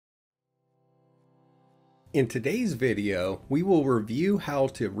In today's video, we will review how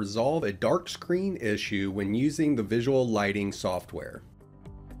to resolve a dark screen issue when using the visual lighting software.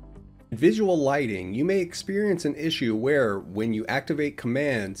 In visual lighting, you may experience an issue where, when you activate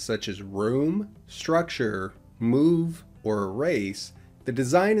commands such as room, structure, move, or erase, the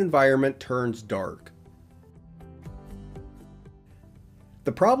design environment turns dark.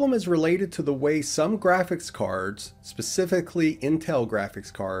 The problem is related to the way some graphics cards, specifically Intel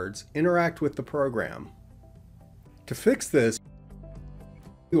graphics cards, interact with the program. To fix this,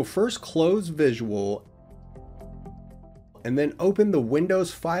 you'll first close Visual and then open the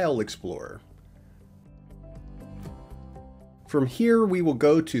Windows File Explorer. From here, we will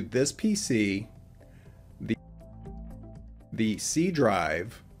go to this PC, the C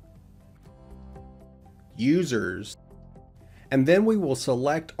drive, Users, and then we will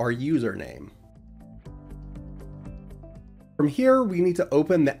select our username. From here, we need to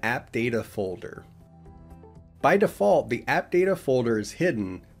open the App Data folder. By default, the App Data folder is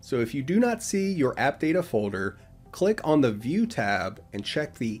hidden, so if you do not see your App Data folder, click on the View tab and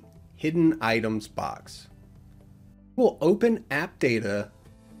check the Hidden Items box. We'll open App Data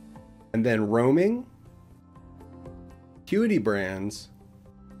and then Roaming, Acuity Brands,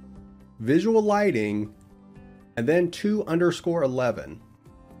 Visual Lighting, and then 2_11.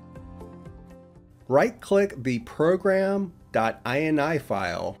 Right-click the program.ini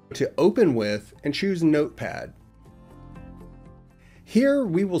file to open with and choose Notepad. Here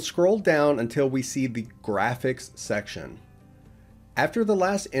we will scroll down until we see the Graphics section. After the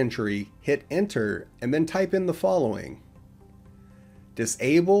last entry, hit Enter and then type in the following: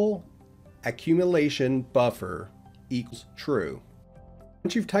 Disable accumulation buffer equals true.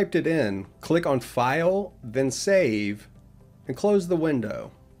 Once you've typed it in, click on File, then Save, and close the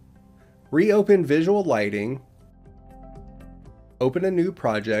window. Reopen Visual Lighting, open a new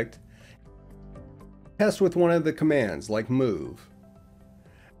project, test with one of the commands like Move.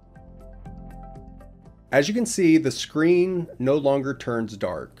 As you can see, the screen no longer turns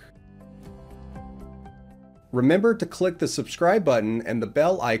dark. Remember to click the subscribe button and the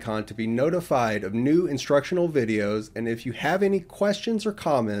bell icon to be notified of new instructional videos, and if you have any questions or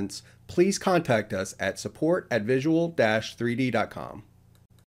comments, please contact us at support@visual-3d.com.